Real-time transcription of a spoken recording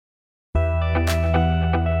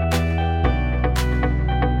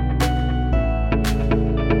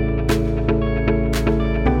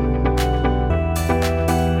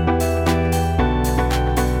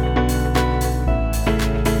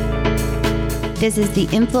This is the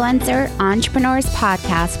Influencer Entrepreneurs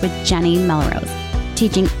Podcast with Jenny Melrose,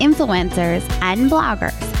 teaching influencers and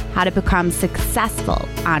bloggers how to become successful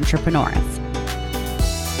entrepreneurs.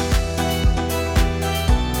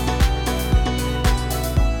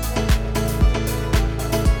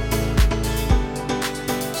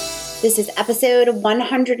 This is episode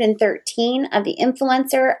 113 of the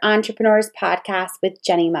Influencer Entrepreneurs Podcast with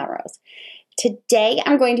Jenny Melrose. Today,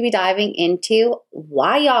 I'm going to be diving into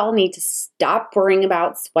why y'all need to stop worrying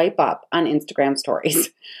about swipe up on Instagram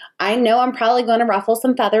stories. I know I'm probably going to ruffle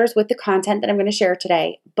some feathers with the content that I'm going to share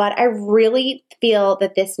today, but I really feel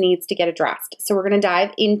that this needs to get addressed. So we're going to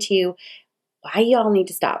dive into why y'all need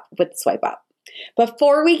to stop with the swipe up.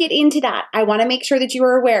 Before we get into that, I want to make sure that you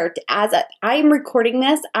are aware, I am recording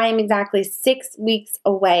this, I am exactly 6 weeks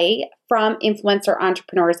away from Influencer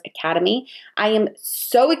Entrepreneurs Academy. I am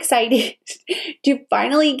so excited to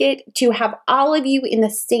finally get to have all of you in the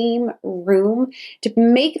same room to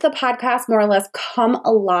make the podcast more or less come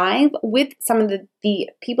alive with some of the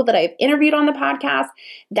people that I've interviewed on the podcast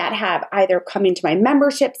that have either come into my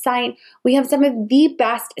membership site. We have some of the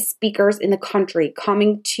best speakers in the country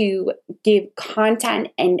coming to give content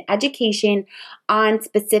and education on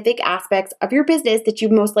specific aspects of your business that you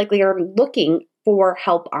most likely are looking for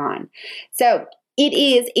help on. So it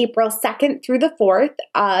is April 2nd through the 4th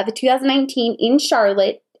of 2019 in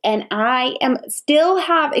Charlotte, and I still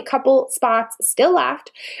have a couple spots still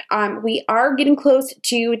left. We are getting close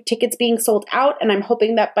to tickets being sold out, and I'm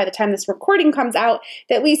hoping that by the time this recording comes out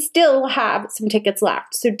that we still have some tickets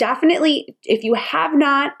left. So definitely, if you have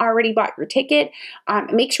not already bought your ticket,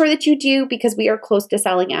 make sure that you do, because we are close to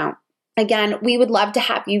selling out. Again, we would love to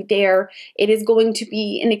have you there. It is going to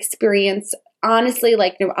be an experience honestly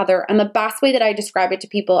like no other. And the best way that I describe it to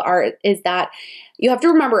people is that you have to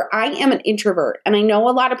remember, I am an introvert. And I know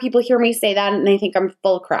a lot of people hear me say that and they think I'm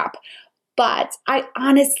full of crap. But I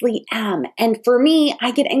honestly am. And for me,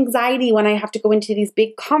 I get anxiety when I have to go into these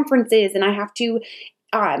big conferences and I have to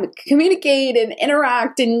communicate and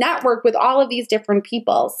interact and network with all of these different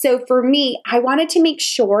people. So for me, I wanted to make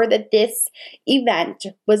sure that this event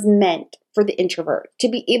was meant for the introvert to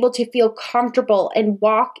be able to feel comfortable and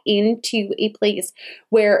walk into a place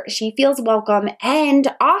where she feels welcome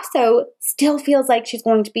and also still feels like she's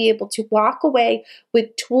going to be able to walk away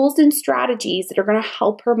with tools and strategies that are going to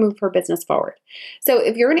help her move her business forward. So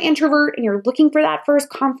if you're an introvert and you're looking for that first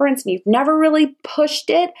conference and you've never really pushed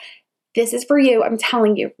it, this is for you. I'm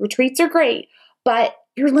telling you, retreats are great, but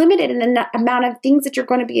you're limited in the amount of things that you're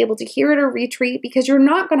going to be able to hear at a retreat because you're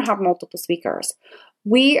not going to have multiple speakers.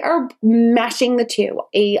 We are meshing the two,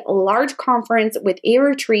 a large conference with a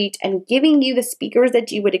retreat and giving you the speakers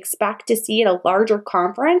that you would expect to see at a larger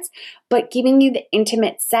conference, but giving you the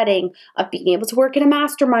intimate setting of being able to work in a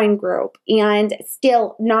mastermind group and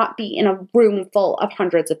still not be in a room full of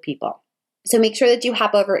hundreds of people. So make sure that you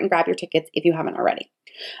hop over and grab your tickets if you haven't already.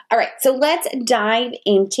 All right, so let's dive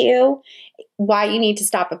into why you need to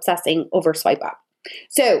stop obsessing over swipe up.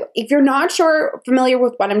 So if you're not familiar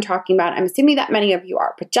with what I'm talking about, I'm assuming that many of you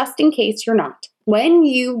are, but just in case you're not, when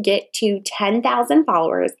you get to 10,000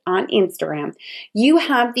 followers on Instagram, you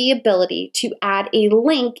have the ability to add a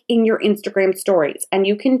link in your Instagram stories, and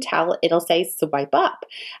you can tell it'll say swipe up.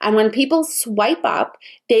 And when people swipe up,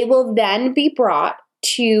 they will then be brought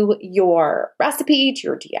to your recipe, to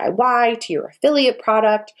your DIY, to your affiliate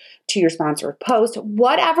product, to your sponsored post,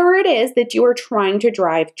 whatever it is that you are trying to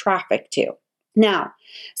drive traffic to. Now,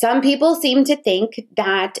 some people seem to think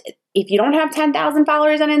that if you don't have 10,000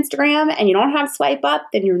 followers on Instagram and you don't have swipe up,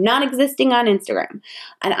 then you're not existing on Instagram.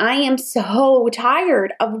 And I am so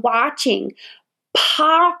tired of watching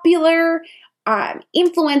popular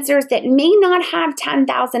influencers that may not have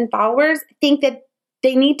 10,000 followers think that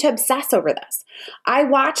they need to obsess over this. I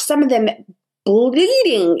watch some of them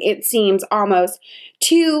bleeding, it seems almost,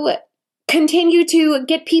 to continue to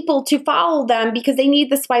get people to follow them because they need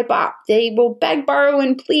the swipe up. They will beg, borrow,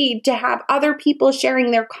 and plead to have other people sharing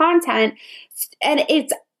their content. And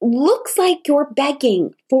it looks like you're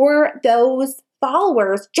begging for those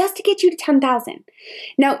followers just to get you to 10,000.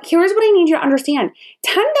 Now, here's what I need you to understand.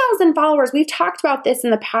 10,000 followers, we've talked about this in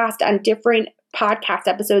the past on different podcast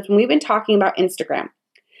episodes when we've been talking about Instagram.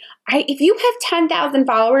 If you have 10,000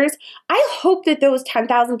 followers, I hope that those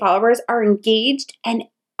 10,000 followers are engaged and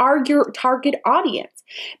are your target audience.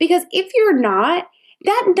 Because if you're not,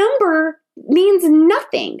 that number means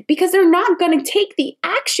nothing because they're not going to take the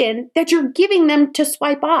action that you're giving them to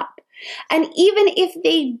swipe up. And even if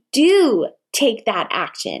they do take that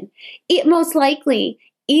action, it most likely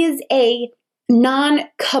is a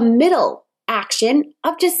non-committal action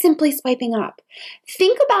of just simply swiping up.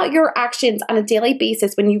 Think about your actions on a daily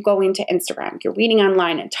basis when you go into Instagram. You're reading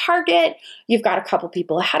online at Target, you've got a couple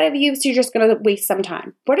people ahead of you, so you're just going to waste some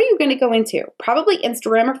time. What are you going to go into? Probably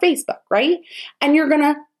Instagram or Facebook, right? And you're going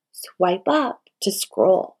to swipe up to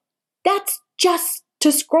scroll. That's just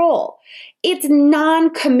to scroll. It's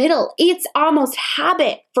non-committal. It's almost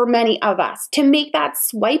habit for many of us to make that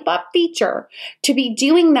swipe up feature, to be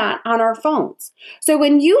doing that on our phones. So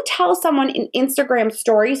when you tell someone in Instagram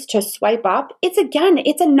stories to swipe up, it's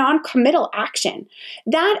a non-committal action.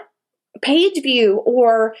 That page view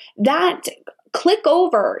or that click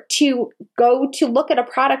over to go to look at a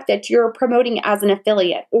product that you're promoting as an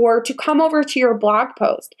affiliate or to come over to your blog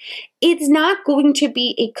post, it's not going to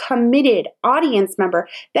be a committed audience member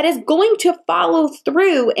that is going to follow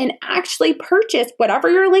through and actually purchase whatever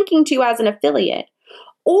you're linking to as an affiliate,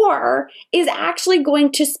 or is actually going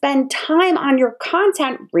to spend time on your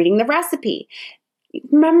content reading the recipe.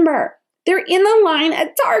 Remember, they're in the line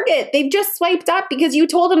at Target. They've just swiped up because you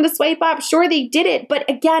told them to swipe up. Sure, they did it, but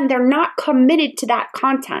again, they're not committed to that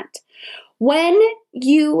content. When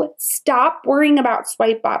you stop worrying about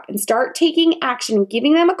swipe up and start taking action,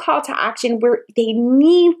 giving them a call to action where they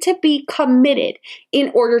need to be committed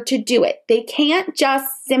in order to do it. They can't just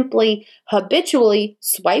simply habitually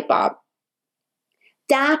swipe up.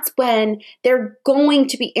 That's when they're going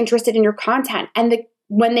to be interested in your content. And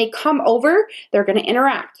when they come over, they're going to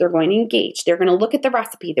interact. They're going to engage. They're going to look at the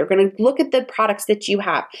recipe. They're going to look at the products that you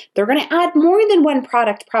have. They're going to add more than one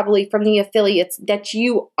product probably from the affiliates that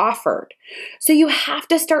you offered. So you have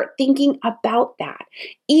to start thinking about that.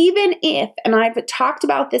 Even if, and I've talked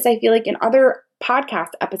about this, I feel like in other podcast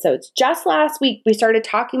episodes, just last week, we started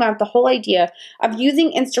talking about the whole idea of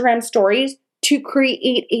using Instagram stories to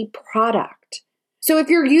create a product. So if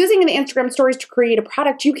you're using the Instagram stories to create a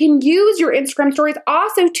product, you can use your Instagram stories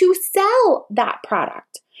also to sell that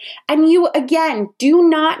product. And you, again, do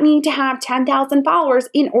not need to have 10,000 followers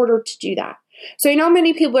in order to do that. So I know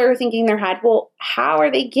many people are thinking in their head, well, how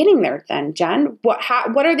are they getting there then, Jen? What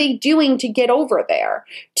are they doing to get over there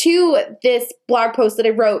to this blog post that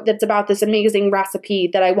I wrote that's about this amazing recipe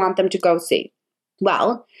that I want them to go see?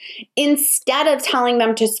 Well, instead of telling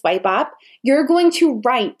them to swipe up, you're going to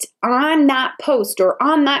write on that post or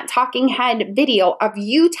on that talking head video of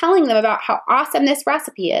you telling them about how awesome this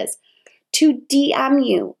recipe is to DM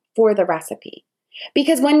you for the recipe.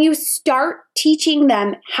 Because when you start teaching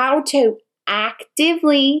them how to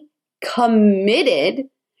actively committed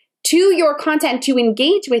to your content to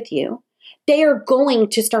engage with you, they are going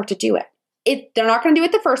to start to do it. They're not going to do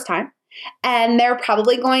it the first time. And they're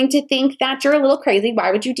probably going to think that you're a little crazy.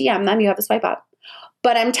 Why would you DM them? You have to swipe up.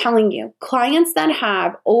 But I'm telling you, clients that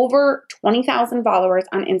have over 20,000 followers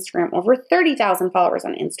on Instagram, over 30,000 followers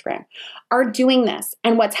on Instagram are doing this.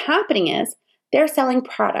 And what's happening is they're selling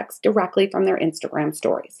products directly from their Instagram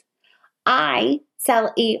stories. I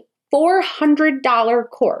sell a $400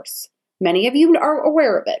 course. Many of you are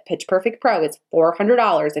aware of it. Pitch Perfect Pro is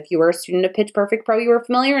 $400. If you were a student of Pitch Perfect Pro, you are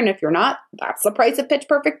familiar. And if you're not, that's the price of Pitch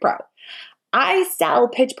Perfect Pro. I sell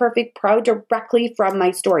Pitch Perfect Pro directly from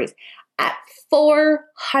my stories at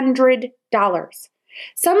 $400.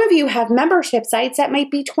 Some of you have membership sites that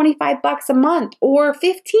might be $25 a month or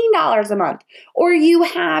 $15 a month, or you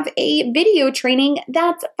have a video training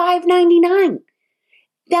that's $5.99.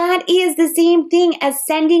 That is the same thing as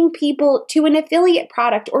sending people to an affiliate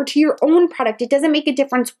product or to your own product. It doesn't make a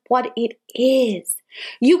difference what it is.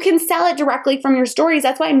 You can sell it directly from your stories.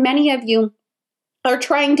 That's why many of you are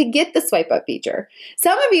trying to get the swipe up feature.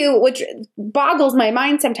 Some of you, which boggles my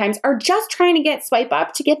mind sometimes, are just trying to get swipe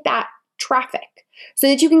up to get that traffic so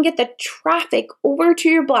that you can get the traffic over to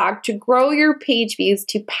your blog to grow your page views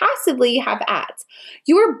to passively have ads.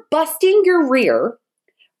 You are busting your rear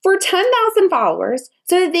for 10,000 followers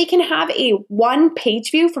so that they can have a one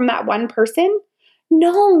page view from that one person?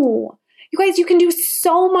 No. You guys, you can do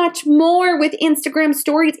so much more with Instagram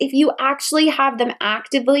stories if you actually have them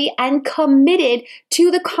actively and committed to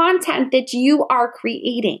the content that you are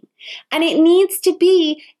creating. And it needs to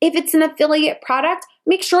be, if it's an affiliate product,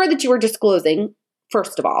 make sure that you are disclosing,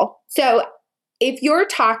 first of all. So if you're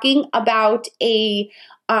talking about a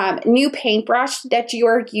new paintbrush that you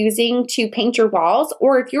are using to paint your walls,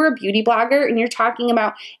 or if you're a beauty blogger and you're talking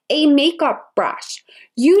about a makeup brush,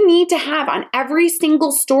 you need to have on every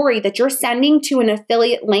single story that you're sending to an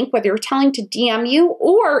affiliate link, whether you're telling to DM you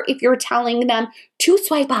or if you're telling them to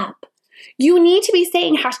swipe up, you need to be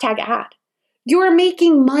saying #ad. You're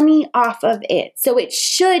making money off of it. So it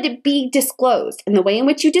should be disclosed. And the way in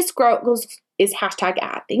which you disclose is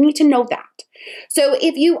 #ad. They need to know that. So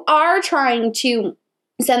if you are trying to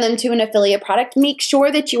send them to an affiliate product, make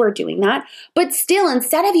sure that you are doing that. But still,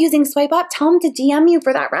 instead of using swipe up, tell them to DM you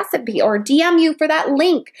for that recipe or DM you for that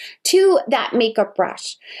link to that makeup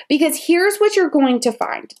brush. Because here's what you're going to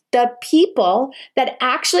find. The people that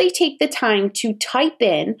actually take the time to type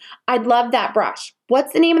in, I'd love that brush.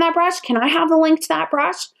 What's the name of that brush? Can I have the link to that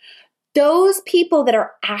brush? Those people that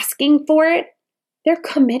are asking for it, they're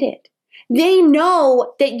committed. They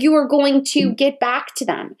know that you are going to get back to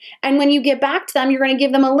them. And when you get back to them, you're going to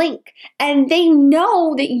give them a link. And they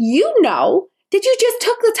know that you just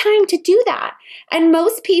took the time to do that. And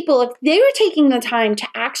most people, if they were taking the time to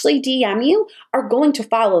actually DM you, are going to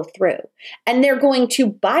follow through. And they're going to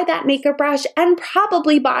buy that makeup brush and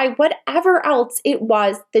probably buy whatever else it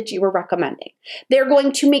was that you were recommending. They're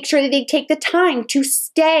going to make sure that they take the time to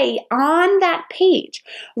stay on that page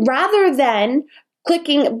rather than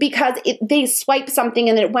clicking because they swiped something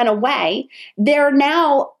and it went away. They're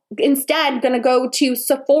now instead going to go to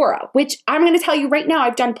Sephora, which I'm going to tell you right now,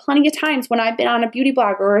 I've done plenty of times when I've been on a beauty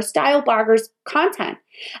blogger or a style blogger's content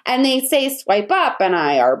and they say swipe up and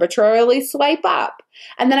I arbitrarily swipe up.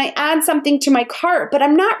 And then I add something to my cart, but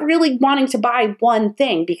I'm not really wanting to buy one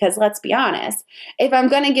thing because let's be honest, if I'm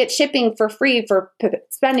going to get shipping for free for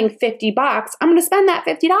spending $50, I'm going to spend that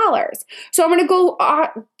 $50. So I'm going to go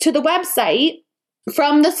to the website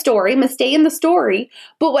from the story, I'm going to stay in the story.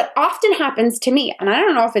 But what often happens to me, and I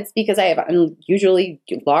don't know if it's because I have unusually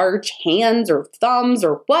large hands or thumbs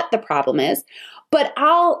or what the problem is, but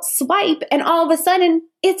I'll swipe and all of a sudden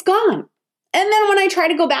it's gone. And then when I try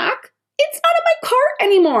to go back, it's not in my cart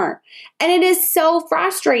anymore. And it is so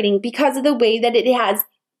frustrating because of the way that it has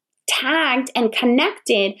tagged and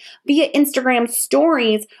connected via Instagram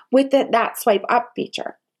stories with that swipe up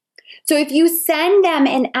feature. So if you send them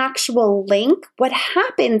an actual link, what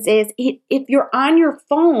happens is if you're on your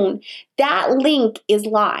phone, that link is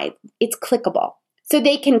live. It's clickable. So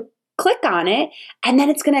they can click on it and then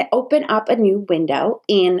it's going to open up a new window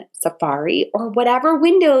in Safari or whatever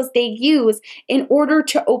windows they use in order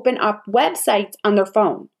to open up websites on their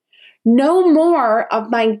phone. No more of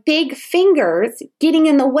my big fingers getting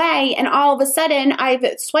in the way and all of a sudden I've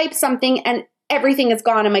swiped something and everything is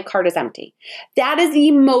gone and my cart is empty. That is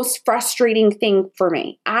the most frustrating thing for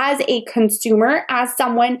me as a consumer, as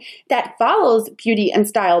someone that follows beauty and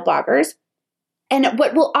style bloggers. And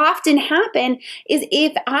what will often happen is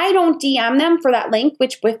if I don't DM them for that link,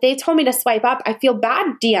 which if they told me to swipe up, I feel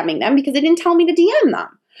bad DMing them because they didn't tell me to DM them.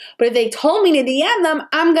 But if they told me to DM them,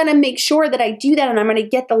 I'm going to make sure that I do that and I'm going to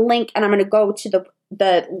get the link and I'm going to go to the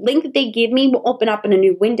link that they give me will open up in a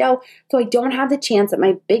new window so I don't have the chance of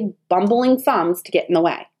my big bumbling thumbs to get in the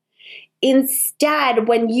way. Instead,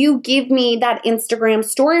 when you give me that Instagram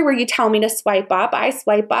story where you tell me to swipe up, I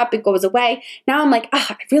swipe up, it goes away. Now I'm like,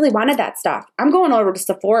 I really wanted that stuff. I'm going over to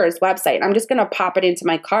Sephora's website. I'm just going to pop it into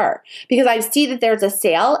my cart because I see that there's a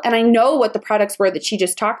sale and I know what the products were that she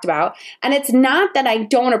just talked about. And it's not that I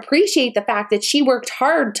don't appreciate the fact that she worked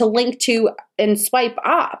hard to link to and swipe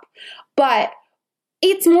up, but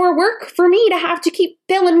it's more work for me to have to keep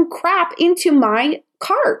filling crap into my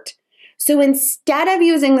cart. So instead of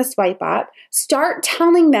using the swipe up, start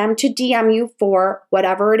telling them to DM you for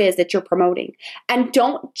whatever it is that you're promoting. And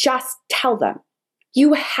don't just tell them.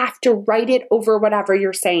 You have to write it over whatever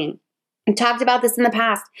you're saying. I talked about this in the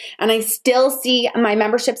past, and I still see my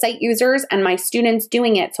membership site users and my students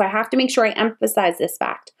doing it. So I have to make sure I emphasize this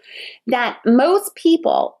fact that most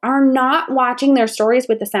people are not watching their stories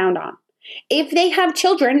with the sound on. If they have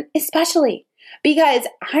children, especially, because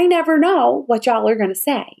I never know what y'all are going to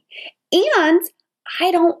say. And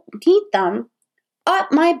I don't need them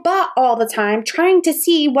up my butt all the time trying to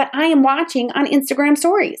see what I am watching on Instagram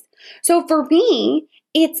stories. So for me,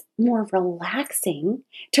 it's more relaxing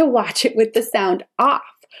to watch it with the sound off,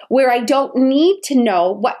 where I don't need to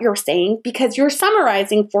know what you're saying because you're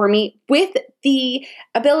summarizing for me with the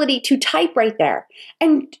ability to type right there.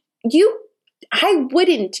 And I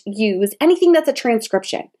wouldn't use anything that's a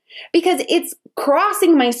transcription because it's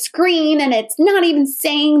crossing my screen and it's not even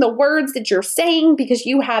saying the words that you're saying because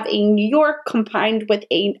you have a New York combined with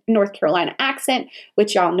a North Carolina accent,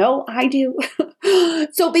 which y'all know I do.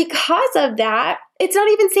 So because of that, it's not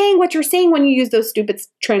even saying what you're saying when you use those stupid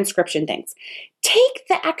transcription things. Take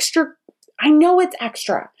the extra. I know it's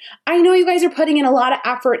extra. I know you guys are putting in a lot of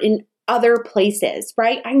effort in other places,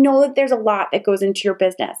 right? I know that there's a lot that goes into your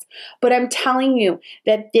business, but I'm telling you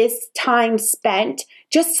that this time spent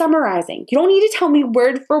just summarizing, you don't need to tell me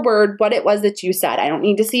word for word what it was that you said. I don't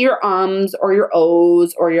need to see your ums or your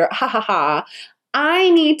ohs or your ha ha ha. I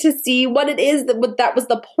need to see what it is that was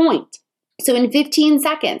the point. So in 15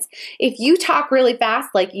 seconds, if you talk really fast,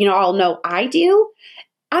 like I'll know I do,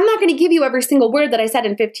 I'm not going to give you every single word that I said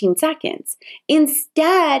in 15 seconds.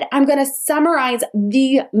 Instead, I'm going to summarize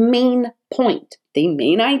the main point, the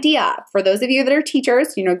main idea. For those of you that are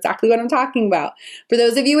teachers, you know exactly what I'm talking about. For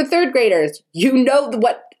those of you with third graders, you know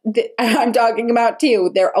what I'm talking about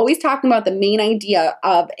too. They're always talking about the main idea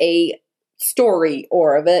of a story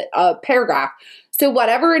or of a paragraph. So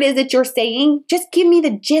whatever it is that you're saying, just give me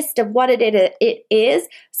the gist of what it is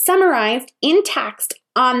summarized in text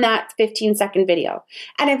on that 15-second video.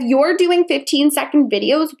 And if you're doing 15-second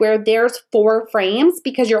videos where there's 4 frames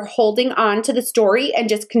because you're holding on to the story and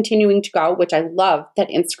just continuing to go, which I love that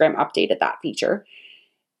Instagram updated that feature,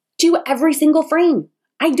 do every single frame.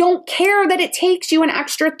 I don't care that it takes you an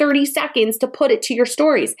extra 30 seconds to put it to your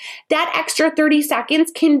stories. That extra 30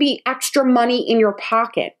 seconds can be extra money in your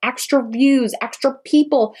pocket, extra views, extra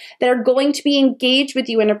people that are going to be engaged with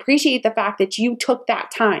you and appreciate the fact that you took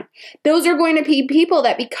that time. Those are going to be people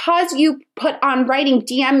that because you put on writing,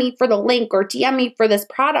 DM me for the link or DM me for this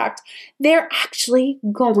product, they're actually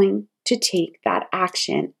going to take that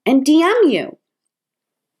action and DM you.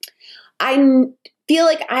 I feel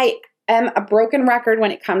like I am a broken record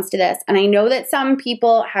when it comes to this. And I know that some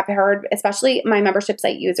people have heard, especially my membership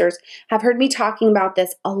site users, have heard me talking about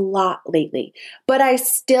this a lot lately. But I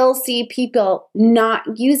still see people not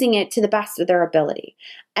using it to the best of their ability.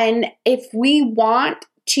 And if we want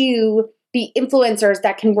to be influencers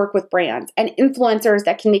that can work with brands and influencers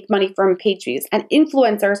that can make money from page views and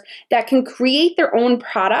influencers that can create their own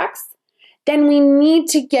products, then we need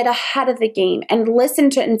to get ahead of the game and listen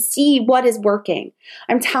to and see what is working.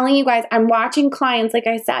 I'm telling you guys, I'm watching clients, like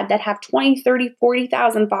I said, that have 20, 30,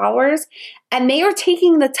 40,000 followers, and they are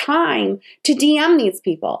taking the time to DM these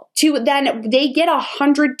people. Then they get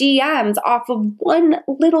 100 DMs off of one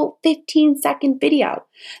little 15-second video.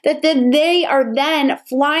 That then they are then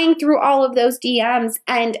flying through all of those DMs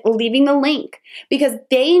and leaving the link because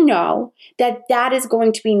they know that that is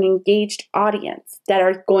going to be an engaged audience that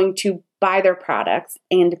are going to buy their products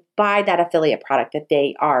and buy that affiliate product that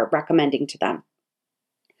they are recommending to them.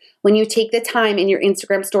 When you take the time in your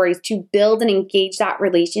Instagram stories to build and engage that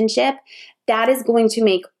relationship, that is going to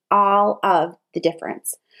make all of the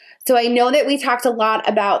difference. So I know that we talked a lot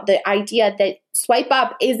about the idea that swipe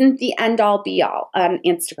up isn't the end all be all on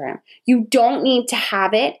Instagram. You don't need to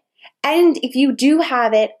have it. And if you do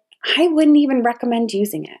have it, I wouldn't even recommend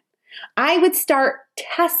using it. I would start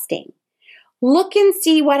testing. Look and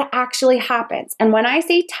see what actually happens. And when I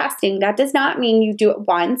say testing, that does not mean you do it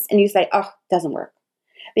once and you say, oh, it doesn't work.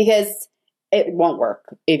 Because it won't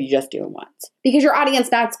work if you just do it once. Because your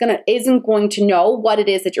audience isn't going to know what it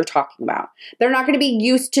is that you're talking about. They're not going to be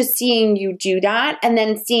used to seeing you do that and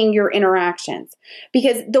then seeing your interactions.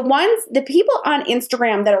 Because the people on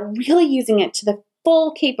Instagram that are really using it to the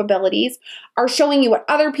full capabilities are showing you what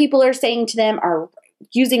other people are saying to them, are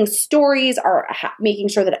using stories, are making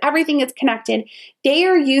sure that everything is connected. They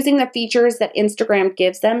are using the features that Instagram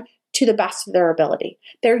gives them to the best of their ability.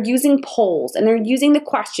 They're using polls and they're using the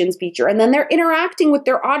questions feature, and then they're interacting with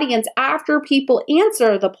their audience after people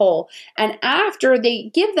answer the poll and after they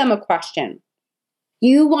give them a question.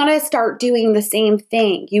 You want to start doing the same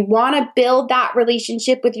thing. You want to build that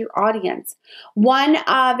relationship with your audience. One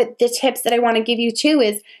of the tips that I want to give you too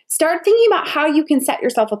is start thinking about how you can set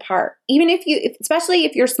yourself apart. Especially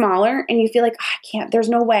if you're smaller and you feel like, oh, I can't, there's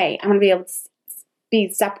no way I'm going to be able to be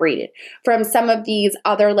separated from some of these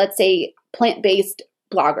other, let's say, plant-based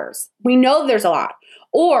bloggers. We know there's a lot.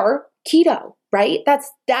 Or keto, right? That's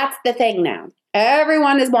the thing now.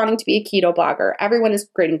 Everyone is wanting to be a keto blogger. Everyone is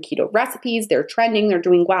creating keto recipes. They're trending. They're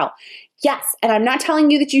doing well. Yes, and I'm not telling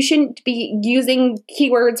you that you shouldn't be using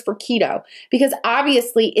keywords for keto because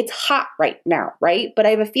obviously it's hot right now, right? But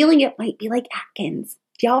I have a feeling it might be like Atkins.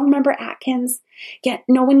 Do y'all remember Atkins? Yeah,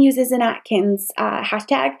 no one uses an Atkins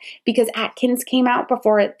hashtag because Atkins came out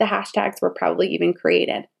before the hashtags were probably even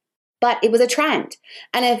created. But it was a trend.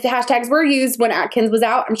 And if the hashtags were used when Atkins was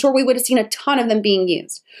out, I'm sure we would have seen a ton of them being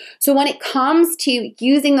used. So when it comes to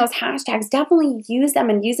using those hashtags, definitely use them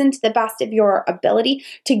and use them to the best of your ability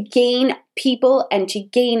to gain people and to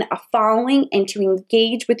gain a following and to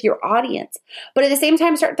engage with your audience. But at the same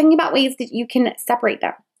time, start thinking about ways that you can separate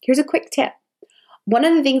them. Here's a quick tip. One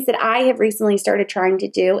of the things that I have recently started trying to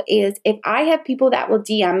do is if I have people that will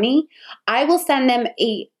DM me, I will send them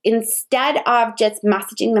instead of just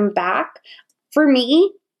messaging them back, for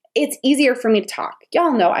me, it's easier for me to talk.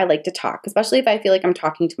 Y'all know I like to talk, especially if I feel like I'm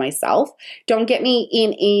talking to myself. Don't get me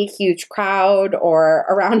in a huge crowd or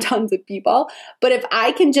around tons of people. But if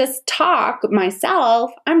I can just talk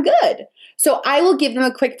myself, I'm good. So I will give them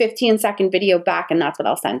a quick 15-second video back, and that's what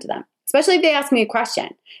I'll send to them. especially if they ask me a question.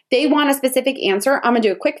 They want a specific answer. I'm going to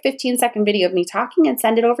do a quick 15-second video of me talking and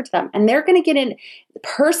send it over to them. And they're going to get a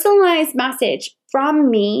personalized message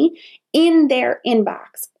from me in their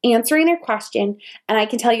inbox, answering their question. And I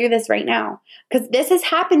can tell you this right now, because this has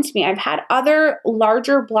happened to me. I've had other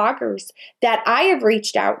larger bloggers that I have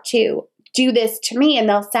reached out to do this to me, and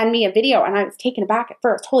they'll send me a video. And I was taken aback at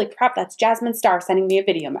first. Holy crap, that's Jasmine Star sending me a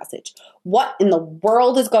video message. What in the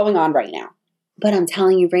world is going on right now? But I'm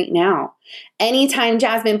telling you right now, anytime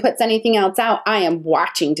Jasmine puts anything else out, I am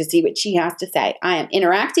watching to see what she has to say. I am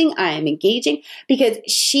interacting, I am engaging, because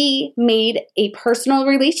she made a personal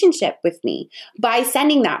relationship with me by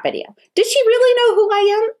sending that video. Does she really know who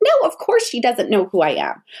I am? No, of course she doesn't know who I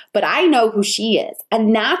am, but I know who she is.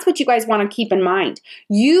 And that's what you guys want to keep in mind.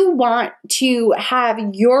 You want to have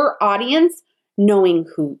your audience knowing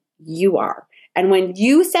who you are. And when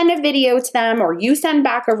you send a video to them or you send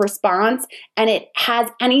back a response and it has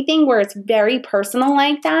anything where it's very personal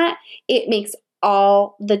like that, it makes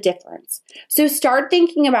all the difference. So start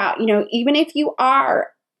thinking about, even if you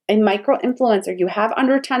are a micro influencer, you have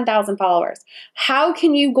under 10,000 followers, how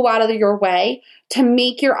can you go out of your way to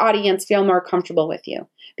make your audience feel more comfortable with you?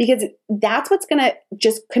 Because that's what's going to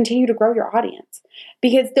just continue to grow your audience.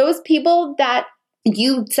 Because those people that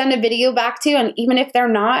you send a video back to, and even if they're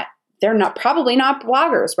probably not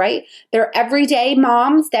bloggers, right? They're everyday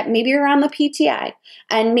moms that maybe are on the PTA,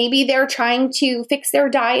 and maybe they're trying to fix their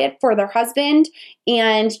diet for their husband,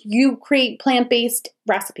 and you create plant-based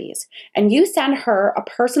recipes. And you send her a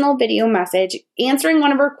personal video message answering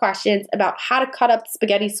one of her questions about how to cut up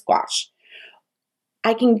spaghetti squash.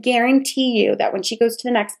 I can guarantee you that when she goes to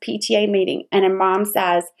the next PTA meeting and a mom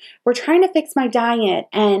says, we're trying to fix my diet,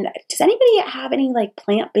 and does anybody have any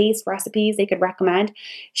plant-based recipes they could recommend?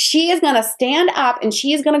 She is going to stand up and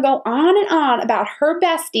she is going to go on and on about her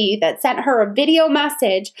bestie that sent her a video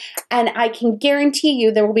message. And I can guarantee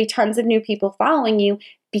you there will be tons of new people following you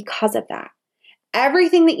because of that.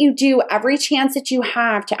 Everything that you do, every chance that you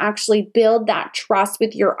have to actually build that trust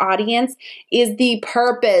with your audience is the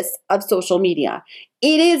purpose of social media.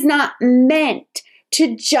 It is not meant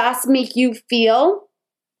to just make you feel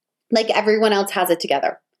like everyone else has it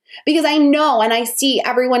together. Because I know and I see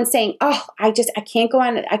everyone saying, oh, I can't go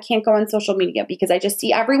on social media because I just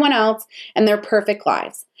see everyone else and their perfect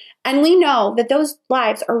lives. And we know that those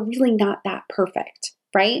lives are really not that perfect,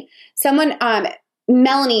 right?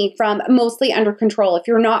 Melanie from Mostly Under Control, if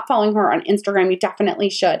you're not following her on Instagram, you definitely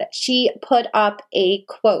should. She put up a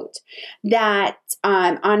quote that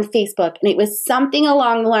on Facebook, and it was something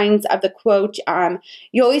along the lines of the quote,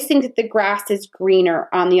 you always think that the grass is greener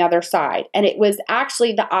on the other side. And it was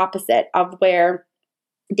actually the opposite of where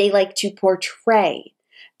they like to portray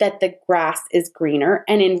that the grass is greener.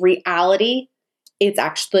 And in reality, it's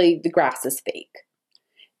actually the grass is fake.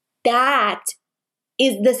 That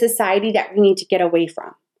is the society that we need to get away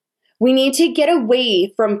from. We need to get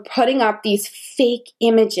away from putting up these fake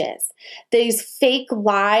images, these fake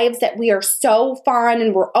lives that we are so fun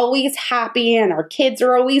and we're always happy and our kids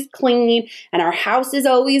are always clean and our house is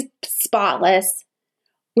always spotless.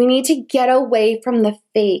 We need to get away from the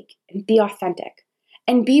fake and be authentic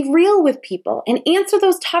and be real with people and answer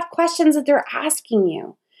those tough questions that they're asking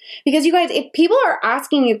you. Because you guys, if people are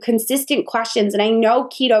asking you consistent questions, and I know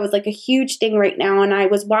keto is a huge thing right now, and I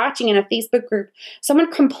was watching in a Facebook group,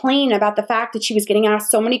 someone complain about the fact that she was getting asked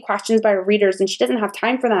so many questions by her readers and she doesn't have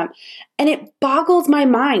time for them. And it boggles my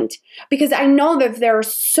mind because I know that there are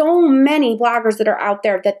so many bloggers that are out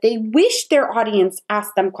there that they wish their audience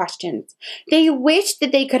asked them questions. They wish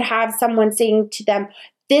that they could have someone saying to them,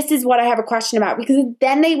 this is what I have a question about, because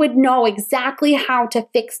then they would know exactly how to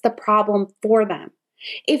fix the problem for them.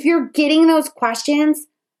 If you're getting those questions,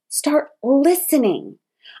 start listening.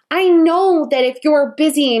 I know that if you're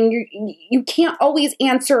busy and you can't always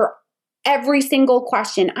answer every single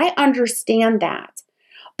question, I understand that.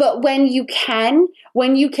 But when you can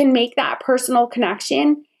make that personal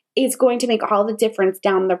connection, it's going to make all the difference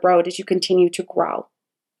down the road as you continue to grow.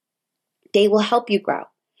 They will help you grow.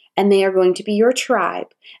 And they are going to be your tribe,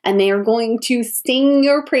 and they are going to sing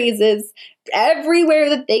your praises everywhere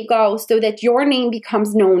that they go so that your name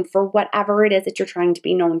becomes known for whatever it is that you're trying to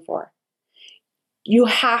be known for. You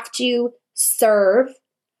have to serve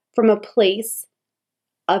from a place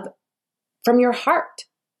from your heart.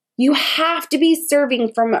 You have to be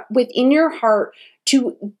serving from within your heart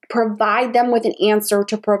to provide them with an answer,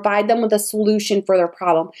 to provide them with a solution for their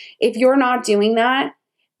problem. If you're not doing that,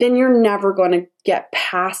 then you're never going to get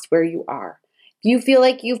past where you are. If you feel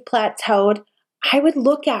like you've plateaued, I would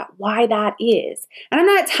look at why that is. And I'm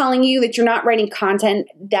not telling you that you're not writing content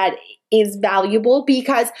that is valuable,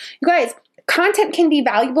 because you guys, content can be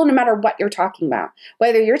valuable no matter what you're talking about.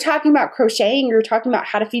 Whether you're talking about crocheting, or you're talking about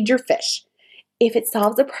how to feed your fish. If it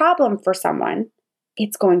solves a problem for someone,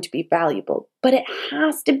 it's going to be valuable. But it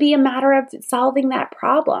has to be a matter of solving that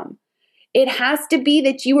problem. It has to be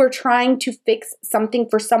that you are trying to fix something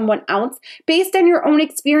for someone else based on your own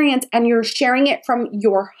experience, and you're sharing it from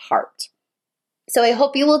your heart. So I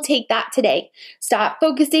hope you will take that today. Stop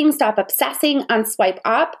focusing, stop obsessing on swipe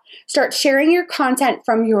up. Start sharing your content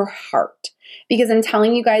from your heart. Because I'm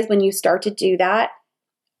telling you guys, when you start to do that,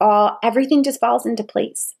 everything just falls into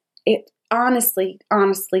place. It honestly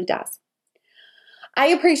does. I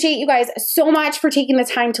appreciate you guys so much for taking the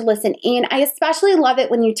time to listen in. I especially love it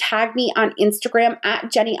when you tag me on Instagram at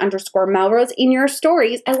Jenny_Melrose in your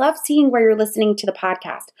stories. I love seeing where you're listening to the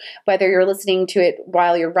podcast, whether you're listening to it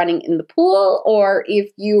while you're running in the pool or if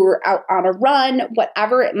you're out on a run,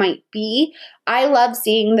 whatever it might be. I love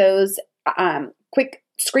seeing those quick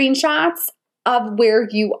screenshots of where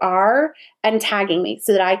you are and tagging me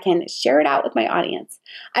so that I can share it out with my audience.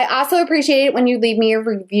 I also appreciate it when you leave me a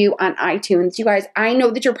review on iTunes. You guys, I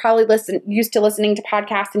know that you're probably used to listening to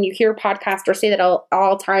podcasts, and you hear podcasters say that all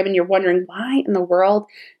the time, and you're wondering, why in the world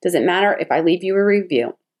does it matter if I leave you a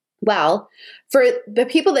review? Well, for the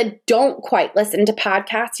people that don't quite listen to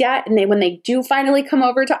podcasts yet, and when they do finally come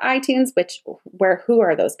over to iTunes, who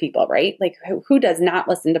are those people, right? Like who does not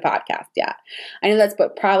listen to podcasts yet? I know that's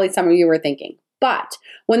what probably some of you were thinking. But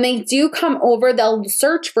when they do come over, they'll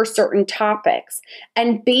search for certain topics,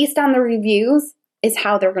 and based on the reviews is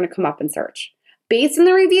how they're going to come up and search. Based on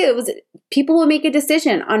the reviews, people will make a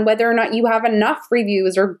decision on whether or not you have enough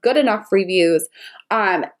reviews or good enough reviews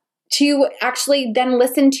to actually then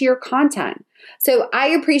listen to your content. So I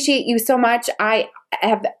appreciate you so much. I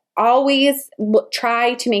have always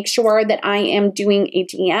tried to make sure that I am doing a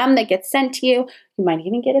DM that gets sent to you. You might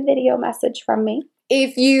even get a video message from me.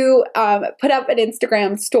 If you put up an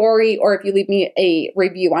Instagram story, or if you leave me a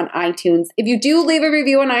review on iTunes. If you do leave a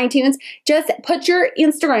review on iTunes, just put your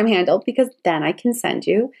Instagram handle, because then I can send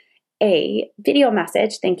you a video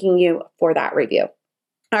message thanking you for that review.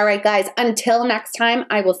 All right, guys, until next time,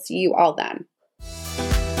 I will see you all then.